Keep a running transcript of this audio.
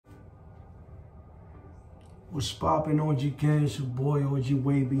What's poppin', OG gang? It's your boy OG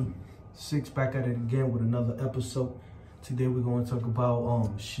Wavy. Six back at it again with another episode. Today we're going to talk about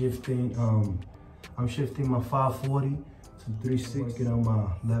shifting. I'm shifting my 540 to 360 on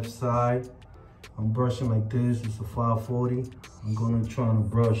my left side. I'm brushing like this. It's a 540. I'm gonna try to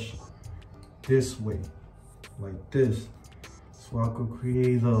brush this way, like this, so I could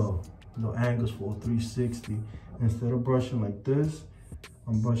create the angles for a 360. Instead of brushing like this,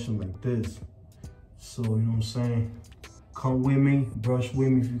 I'm brushing like this. So, you know what I'm saying? Come with me, brush with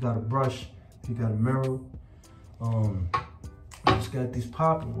me if you got a brush, if you got a mirror. Let's get these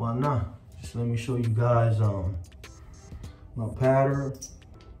popping, why not? Just let me show you guys my pattern,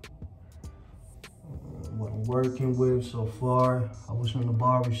 what I'm working with so far. I was in the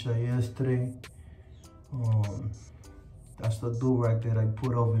barbershop yesterday. That's the do-rag that I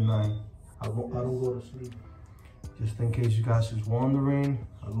put overnight. I don't go to sleep. Just in case you guys is wondering,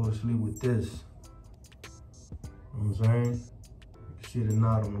 I go to sleep with this. You know what I'm saying? You can see the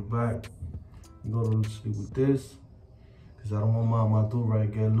knot on the back. You go to sleep with this, because I don't want my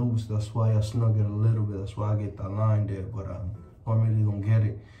do-rag get loose. That's why I snug it a little bit. That's why I get that line there, but I normally don't get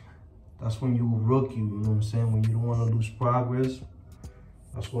it. That's when you a rookie, you know what I'm saying? When you don't want to lose progress,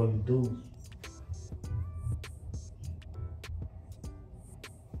 that's what you do.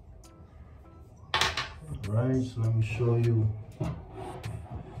 Alright, so let me show you.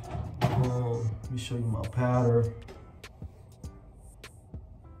 Let me show you my pattern.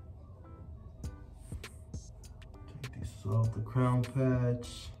 Take this off the crown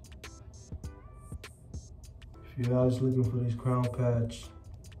patch. If you guys looking for this crown patch,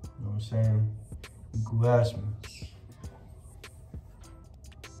 you know what I'm saying, you can ask me.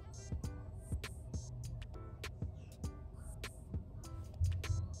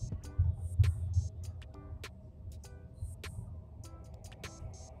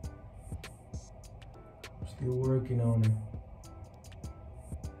 Still working on it.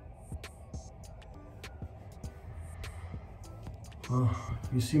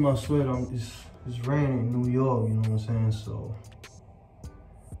 You see my sweat, it's raining in New York, you know what I'm saying? So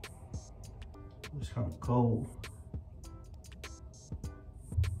it's kind of cold.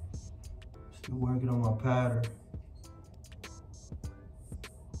 Still working on my pattern.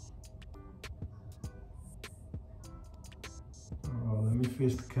 Let me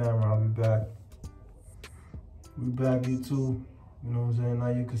fix the camera, I'll be back. We back YouTube, you know what I'm saying? Now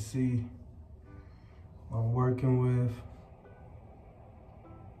you can see what I'm working with.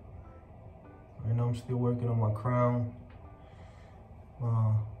 Right now I'm still working on my crown.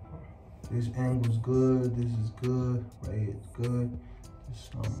 This angle's good, this is good, right here it's good.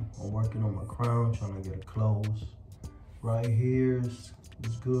 I'm working on my crown, trying to get it close. Right here it's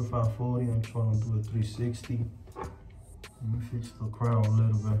good, 540, I'm trying to do a 360. Let me fix the crown a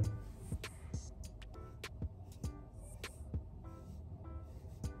little bit.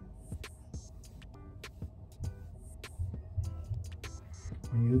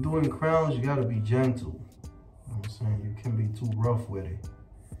 When you're doing crowns, you gotta be gentle. You know what I'm saying? You can't be too rough with it.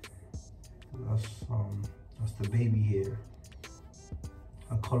 That's the baby hair.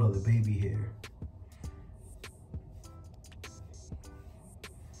 I call it the baby hair.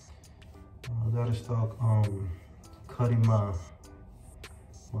 I gotta start cutting my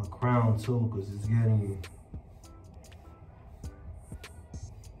crown too, because it's getting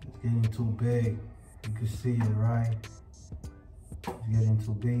too big. You can see it, right? It's getting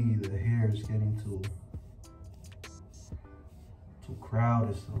too big, the hair is getting too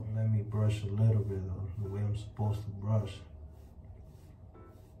crowded, so let me brush a little bit the way I'm supposed to brush.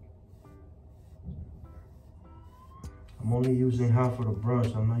 I'm only using half of the brush,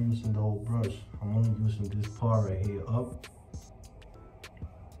 I'm not using the whole brush. I'm only using this part right here up.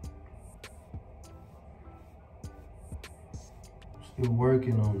 Still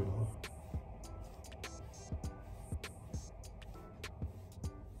working on it.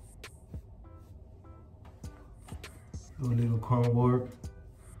 Do a little crown work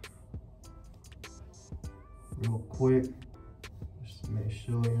real quick, just to make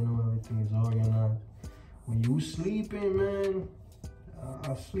sure you know everything is organized. When you sleeping, man,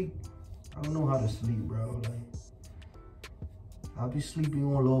 I sleep. I don't know how to sleep, bro. Like, I'll be sleeping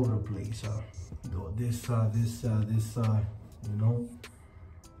all over the place. This side, this side, this side. You know.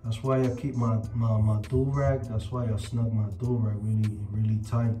 That's why I keep my do-rag. That's why I snug my do-rag really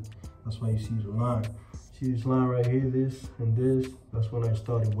tight. That's why you see the line. See this line right here, this and this? That's when I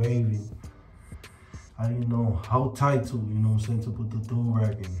started waving. I didn't know how tight to, you know what I'm saying, to put the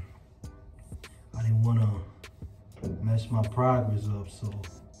do-rag in. I didn't want to mess my progress up, so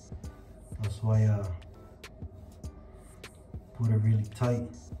that's why I put it really tight.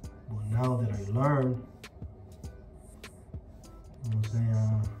 But now that I learned, know what I'm saying?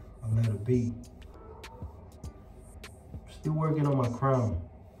 I let it be. Still working on my crown.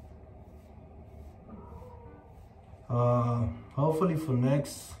 Hopefully for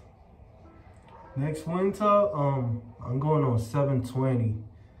next winter, I'm going on 720.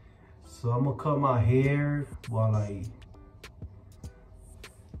 So I'm gonna cut my hair while I'm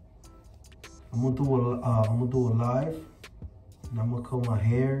gonna do a live, and I'm gonna cut my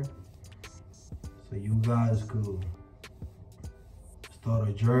hair so you guys could start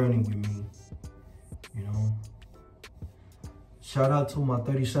a journey with me, you know. Shout out to my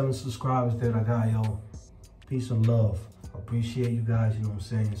 37 subscribers that I got, yo. Peace and love. I appreciate you guys, you know what I'm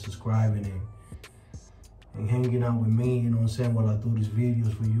saying, subscribing and hanging out with me, you know what I'm saying, while I do these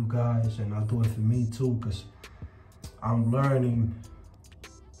videos for you guys, and I do it for me too, because I'm learning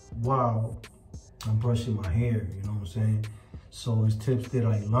while I'm brushing my hair, you know what I'm saying? So it's tips that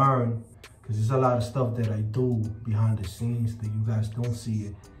I learn, because there's a lot of stuff that I do behind the scenes that you guys don't see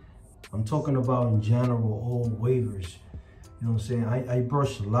it. I'm talking about in general, all wavers. You know what I'm saying? I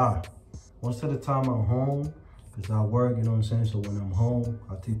brush a lot. Most of the time I'm home, because I work, you know what I'm saying? So when I'm home,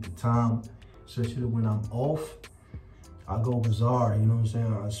 I take the time, especially when I'm off, I go bizarre, you know what I'm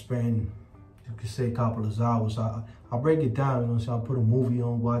saying? I spend, you could say, a couple of hours. I break it down, you know what I'm saying? I put a movie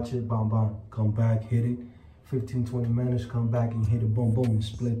on, watch it, bam, bam, come back, hit it. 15, 20 minutes, come back and hit it, boom, boom, and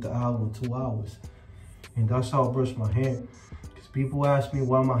split the hour, 2 hours. And that's how I brush my hair. Because people ask me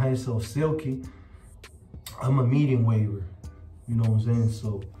why my hair is so silky. I'm a medium waver, you know what I'm saying?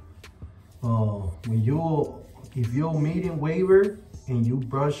 So, if you're a medium waver and you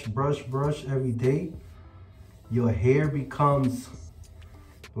brush every day, your hair becomes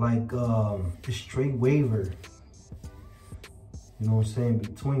like a straight waver. You know what I'm saying?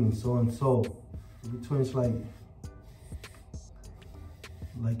 Between so and so. Between it's like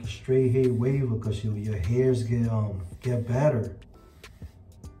a straight hair waver, because your hairs get better.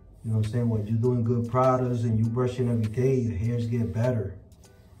 You know what I'm saying? When you're doing good products and you brushing every day, your hairs get better.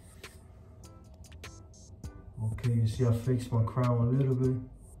 Okay, you see I fixed my crown a little bit.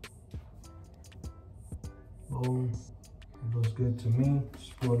 Boom. It looks good to me.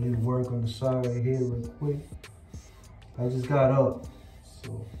 Just put a little work on the side right here real quick. I just got up,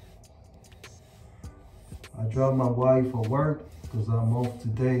 so I dropped my wife for work because I'm off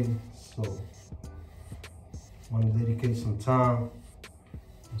today. So I want to dedicate some time,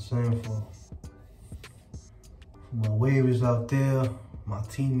 I'm saying, for my wavers out there, my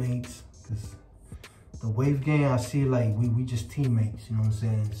teammates, because the wave game, I see like we just teammates, you know what I'm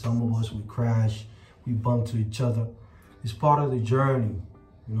saying? Some of us, we crash, we bump to each other. It's part of the journey,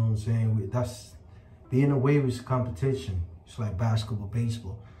 you know what I'm saying? That's, being a wave is competition. It's like basketball,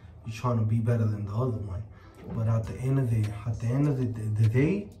 baseball. You're trying to be better than the other one. But at the end of the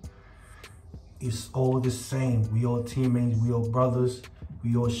day, it's all the same. We all teammates, we all brothers,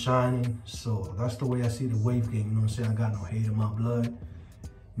 we all shining. So that's the way I see the wave game, you know what I'm saying? I got no hate in my blood. You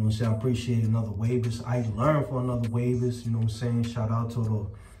know what I'm saying? I appreciate another wavers. I learned from another wavers, you know what I'm saying? Shout out to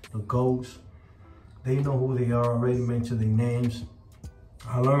the GOATs. They know who they are already, mentioned their names.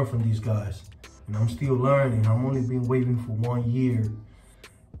 I learned from these guys, and I'm still learning. I'm only been waving for 1 year.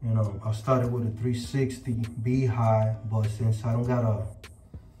 You know, I started with a 360 B-high, but since I don't got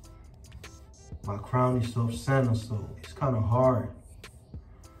my crown is off center, so it's kind of hard.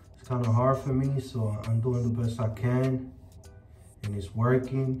 It's kind of hard for me, so I'm doing the best I can, and it's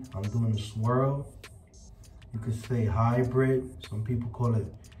working. I'm doing a swirl. You could say hybrid. Some people call it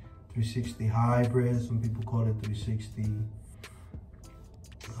 360 hybrid. Some people call it 360.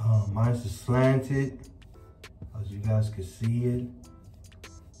 Mine's is slanted, as you guys can see it.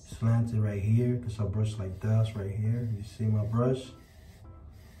 Slanted right here, because I brush like this right here. You see my brush?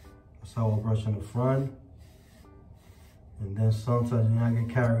 That's how I brush in the front. And then sometimes when I get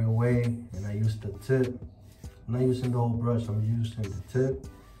carried away and I use the tip. I'm not using the whole brush, I'm using the tip.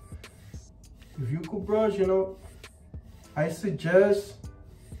 If you could brush, you know, I suggest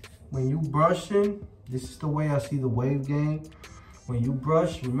when you brushing, this is the way I see the wave game. When you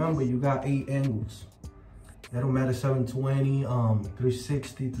brush, remember you got 8 angles. It don't matter, 720,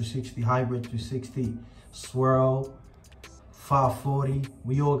 360, 360 hybrid, 360 swirl, 540.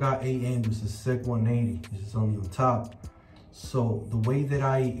 We all got 8 angles. It's sec 180. This is only on top. So the way that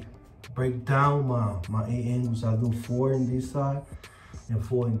I break down my 8 angles, I do 4 in this side and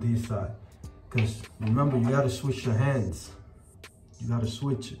 4 in this side. Because remember, you gotta switch your hands. You gotta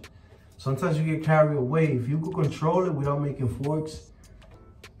switch it. Sometimes you get carried away. If you could control it without making forks,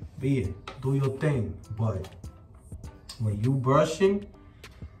 be it, do your thing. But when you brushing,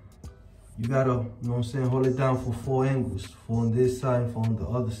 you gotta, you know what I'm saying, hold it down for 4 angles. 4 on this side, 4 on the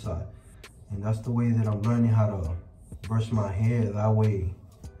other side. And that's the way that I'm learning how brush my hair that way.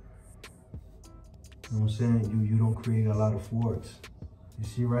 You know what I'm saying? You don't create a lot of forks. You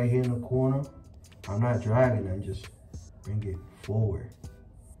see right here in the corner? I'm not dragging it, I'm just bring it forward.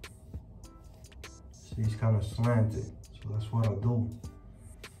 See, it's kind of slanted, so that's what I'll do.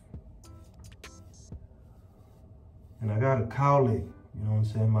 And I got a cowlick, you know what I'm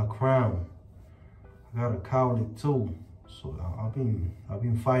saying, my crown. I got a cowlick too. So I've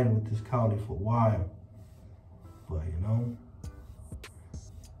been fighting with this cowlick for a while. But you know,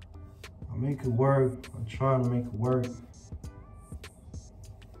 I make it work. I'm trying to make it work.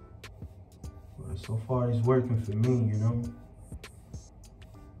 But so far it's working for me, you know.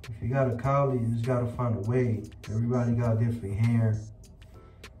 If you got a cowlick, you just gotta find a way. Everybody got different hair.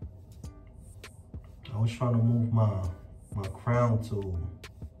 I was trying to move my crown to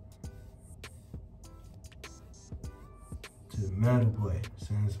the middle, but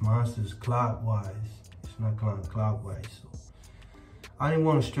since mine's is clockwise, it's not going clockwise, so I didn't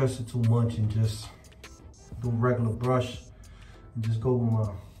want to stress it too much and just do a regular brush and just go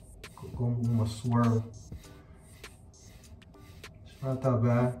with my swirl. It's not that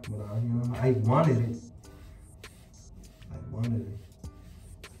bad, but you know, I wanted it.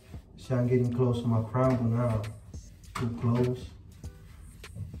 See, I'm getting close to my crown, but now too close.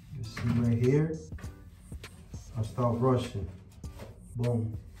 You see right here, I start brushing.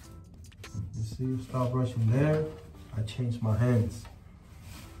 Boom. You see, start brushing there. I change my hands.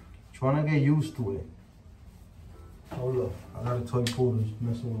 Trying to get used to it. Hold up, I got a toy pool that's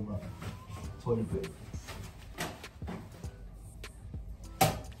messing with my toilet paper.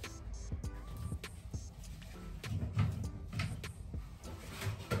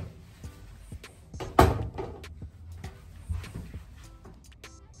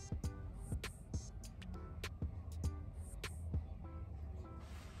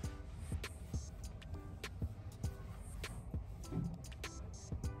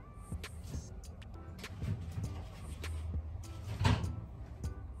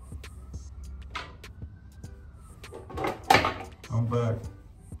 I'm back.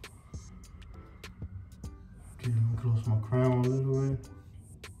 Okay, let me close my crown a little bit.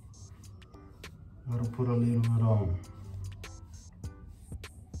 Gotta put a little bit on.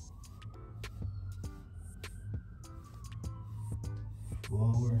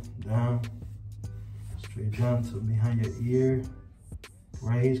 Forward, down, straight down to behind your ear.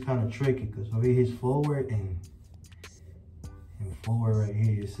 Right here is kind of tricky because over here is forward and forward right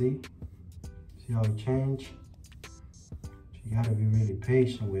here, you see? See how it changed? You gotta be really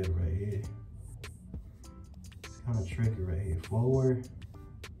patient with it right here. It's kind of tricky right here. Forward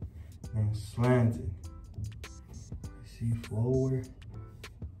and slanted. You see, forward,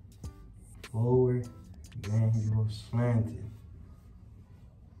 then you go slanted.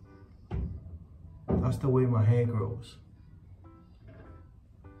 That's the way my hair grows.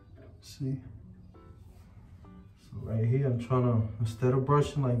 See? So right here, I'm trying to, instead of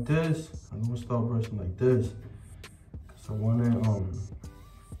brushing like this, I'm gonna start brushing like this. I want it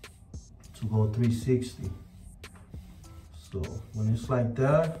to go 360. So when it's like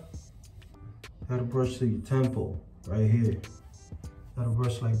that, you gotta brush to your temple right here. You gotta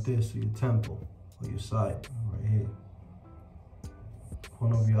brush like this to your temple or your side right here.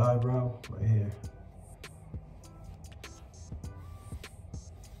 Corner of your eyebrow right here.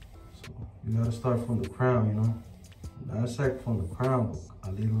 So you gotta start from the crown, you know. Not exactly from the crown, but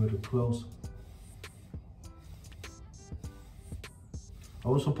a little bit close. I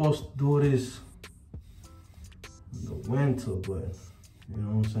was supposed to do this in the winter, but you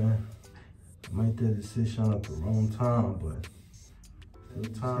know what I'm saying? I made that decision at the wrong time, but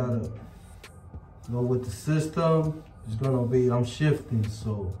every time I gotta go with the system, it's gonna be, I'm shifting,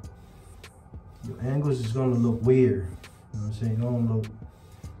 so your angles is gonna look weird. You know what I'm saying?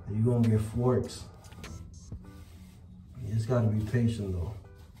 You're gonna get forks. You just gotta be patient though.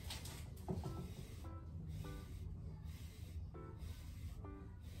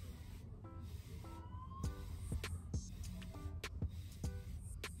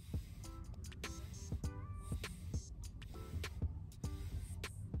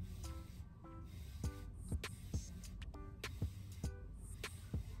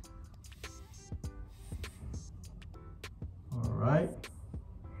 Right,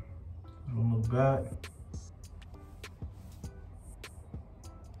 don't look back.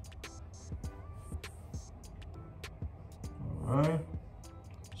 All right,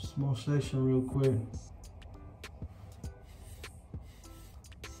 small section real quick.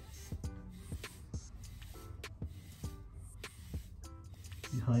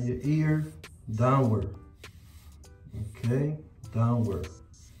 Behind your ear, downward. Okay, downward.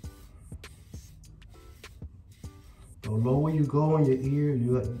 The lower you go on your ear,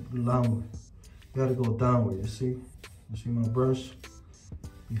 you gotta go downward, you see? You see my brush?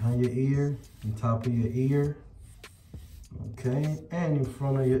 Behind your ear, on top of your ear, okay? And in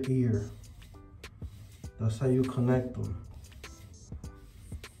front of your ear. That's how you connect them.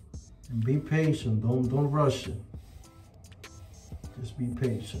 And be patient, don't rush it. Just be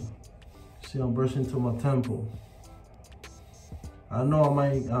patient. See, I'm brushing to my temple. I know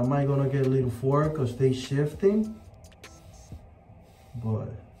I might gonna get a little forward because they shifting, but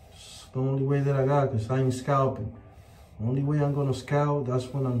it's the only way that I got because I ain't scalping. Only way I'm gonna scalp, that's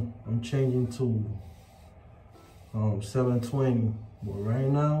when I'm changing to 720. But right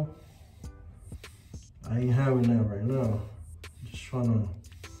now, I ain't having that right now. Just trying to,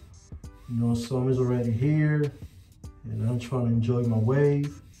 you know, summer's already here, and I'm trying to enjoy my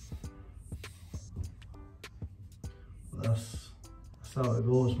wave. That's how it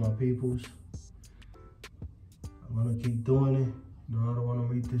goes, my peoples. I'm gonna keep doing it. You know, I don't wanna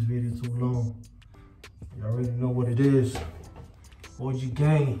make this video too long. You already know what it is. OG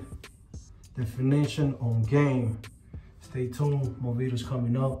game. Definition on game. Stay tuned. More videos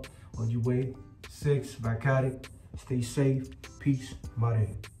coming up. OG Wave 6. Back at it. Stay safe. Peace. Mare.